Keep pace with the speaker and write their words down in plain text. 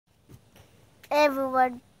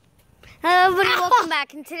everyone. Hello everybody, welcome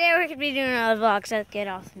back. And today we're going to be doing another vlog, so get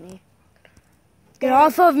off of me. Get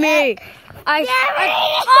off of me!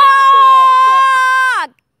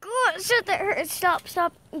 Shut that! Stop!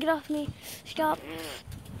 Get off me! Stop!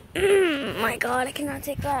 My God, I cannot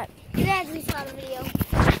take that. You actually saw the video.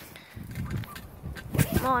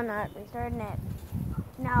 Come on, that restarting it.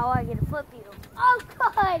 Now I get to flip you. Oh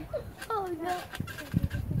God! Oh no!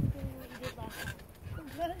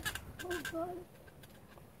 Oh God!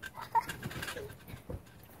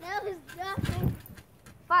 That was nothing.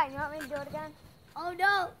 Fine, you want me to do it again? Oh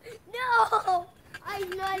no! No! I'm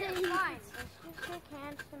not fine. Let's just shake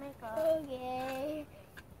hands to make up. Okay.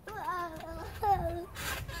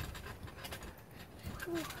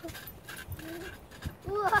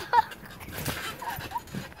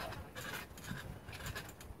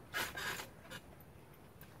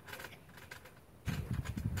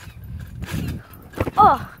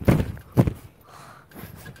 Oh!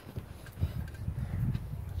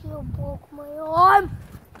 You broke my arm.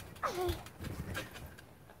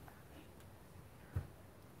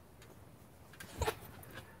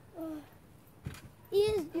 He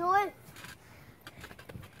is doing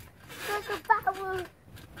such a power.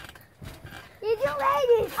 Did you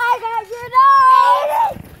hate it? I got your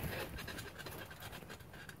nose!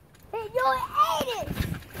 Did you hate it?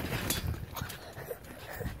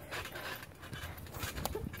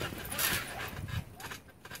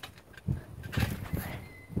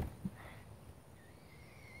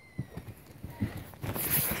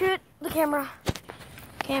 Shoot the camera.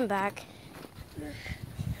 Okay, I'm back.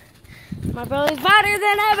 My belly's fatter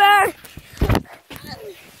than ever!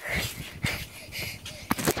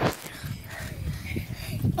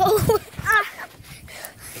 Oh.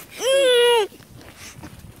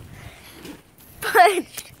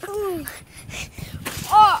 Punch! Oh!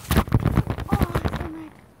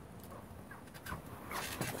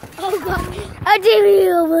 Oh God! I did it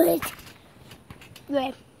over it.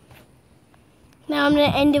 Okay. Now I'm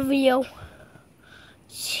gonna end the video.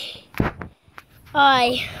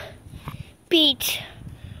 I beat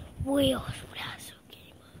Wheels.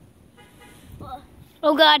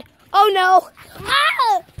 Oh God! Oh no!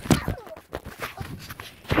 Ah!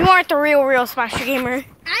 You aren't the real Smasher Gamer.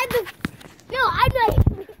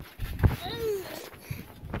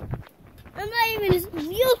 I'm not even a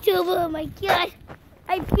YouTuber. Oh my God!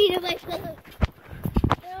 I beat myself.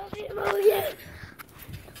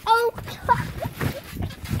 Oh God!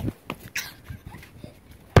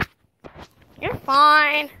 You're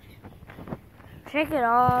fine. Take it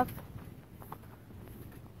off.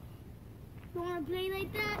 You wanna play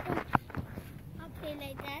like that? I'll play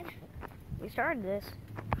like that. We started this.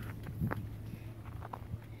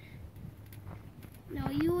 No,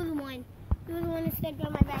 you were the one. You were the one that stepped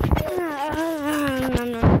on my back.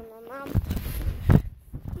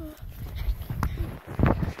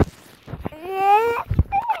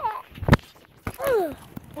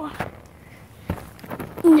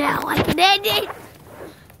 Now I can end it.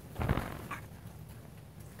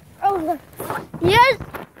 Oh, yes,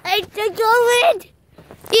 I took over it.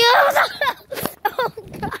 Yes. Oh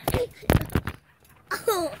God.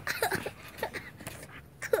 Oh.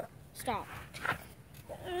 Stop.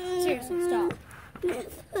 Seriously, stop.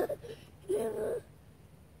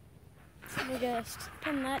 We just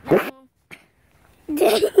turn that down.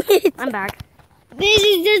 Dang it. I'm back. This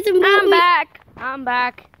is just a movie. I'm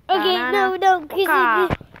back. Okay, no,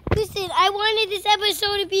 listen, I wanted this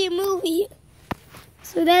episode to be a movie.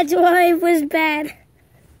 So that's why it was bad.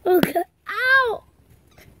 Okay. Ow!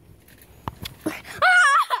 The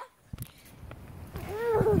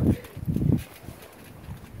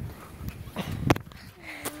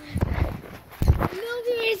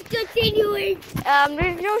movie is continuing.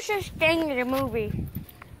 There's no such thing as a movie.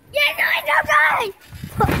 Yeah, no, it's okay.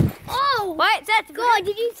 Oh! What? Seth, God,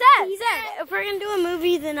 did you say? Seth, if we're gonna do a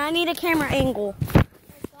movie, then I need a camera angle.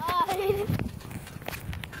 God.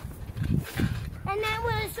 And then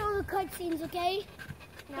we're gonna show the cutscenes, okay?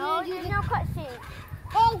 No, there's no cutscene.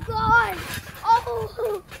 Oh God!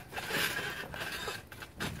 Oh!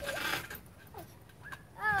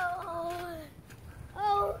 Oh!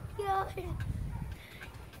 Oh God!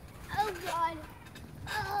 Oh God!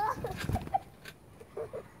 Oh,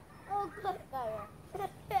 oh God!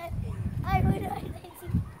 I would not let you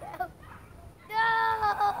go.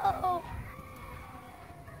 No!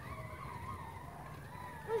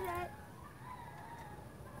 What's that?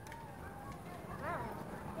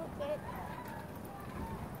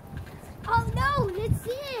 Oh no, let's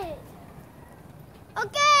see it.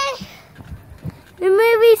 Okay. The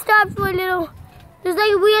movie stopped for a little. There's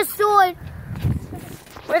like a weird sword.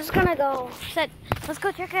 We're just gonna go. Let's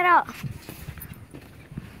go check it out.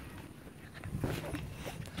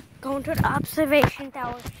 going to the observation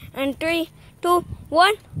tower. And 3, 2,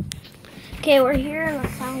 1. Okay, we're here and the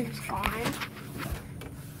sound is gone.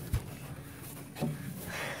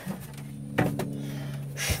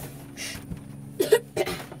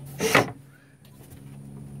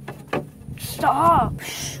 Stop.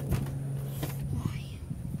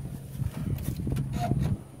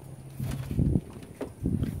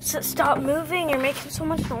 Stop moving, you're making so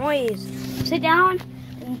much noise. Sit down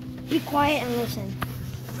and be quiet and listen.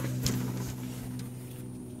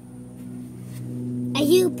 Are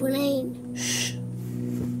you playing? Shh.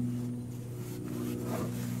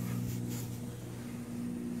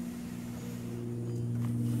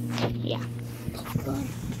 Yeah. God.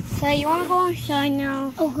 So you want to go inside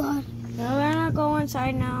now? Oh God. No, we're not going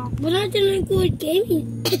inside now. We're not doing a good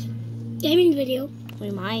gaming video.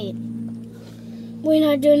 We might. We're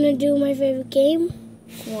not gonna do my favorite game.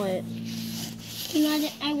 What?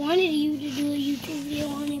 I wanted you to do a YouTube video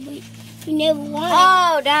on it, but you never wanted.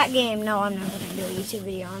 Oh, that game. No, I'm not going to do a YouTube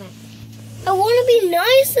video on it. I want to be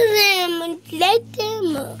nice to them and let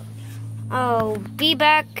them. Oh, be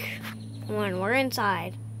back when we're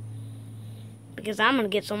inside. Because I'm going to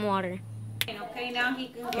get some water. Okay, now he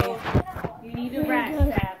can go. You need to rest,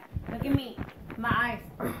 Dad. Look at me. My eyes.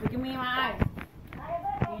 Look at me in my eyes.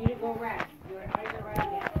 You need to go rest. Your eyes are right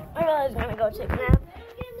now. I really was going to go take a nap.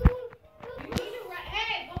 You need to rest.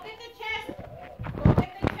 Hey, go get the chest. Go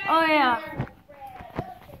get the chest. Oh, yeah.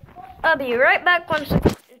 I'll be right back once I get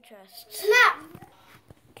the chest. Snap.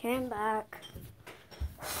 Came back.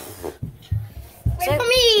 Wait for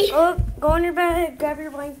me. Go in your bed, grab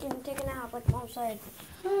your blanket, and take a nap like Mom said.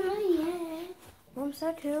 Oh, not yet. Mom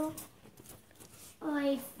said to. Oh,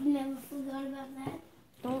 I never forgot about that.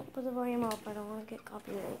 Don't put the volume up. I don't want to get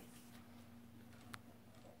copyright.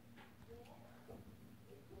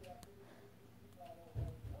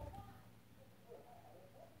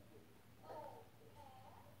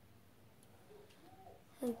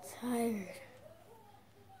 I'm tired.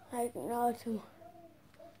 I know tomorrow.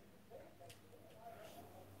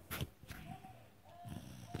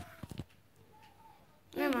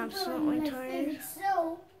 I'm absolutely tired.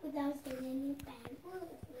 So, without saying any bad words,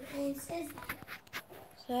 it always says that.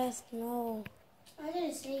 Seth, no. I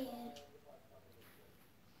didn't say it.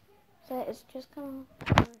 Seth, it's just gonna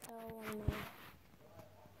tell one man.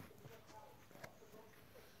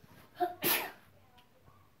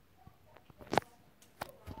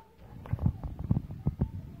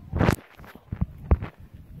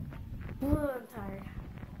 Oh, I'm tired.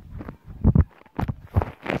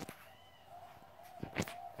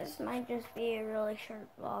 This might just be a really short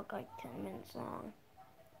vlog, like 10 minutes long.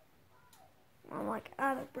 I'm like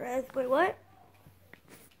out of breath. Wait, what?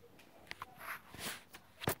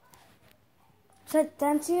 Said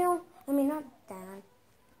Dancio? I mean, not Dan.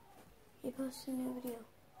 He posted a new video.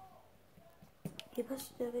 He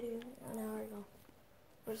posted a video an hour ago.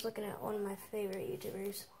 I was looking at one of my favorite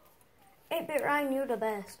YouTubers. 8-Bit Ryan, you're the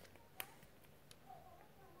best.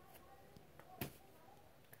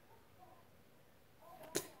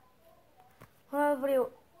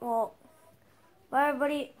 Well, bye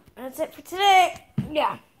everybody. That's it for today.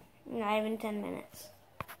 Yeah, not even 10 minutes.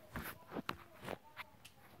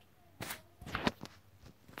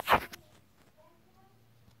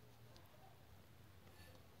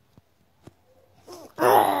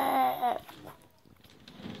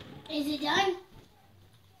 Is it done?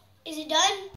 Is it done?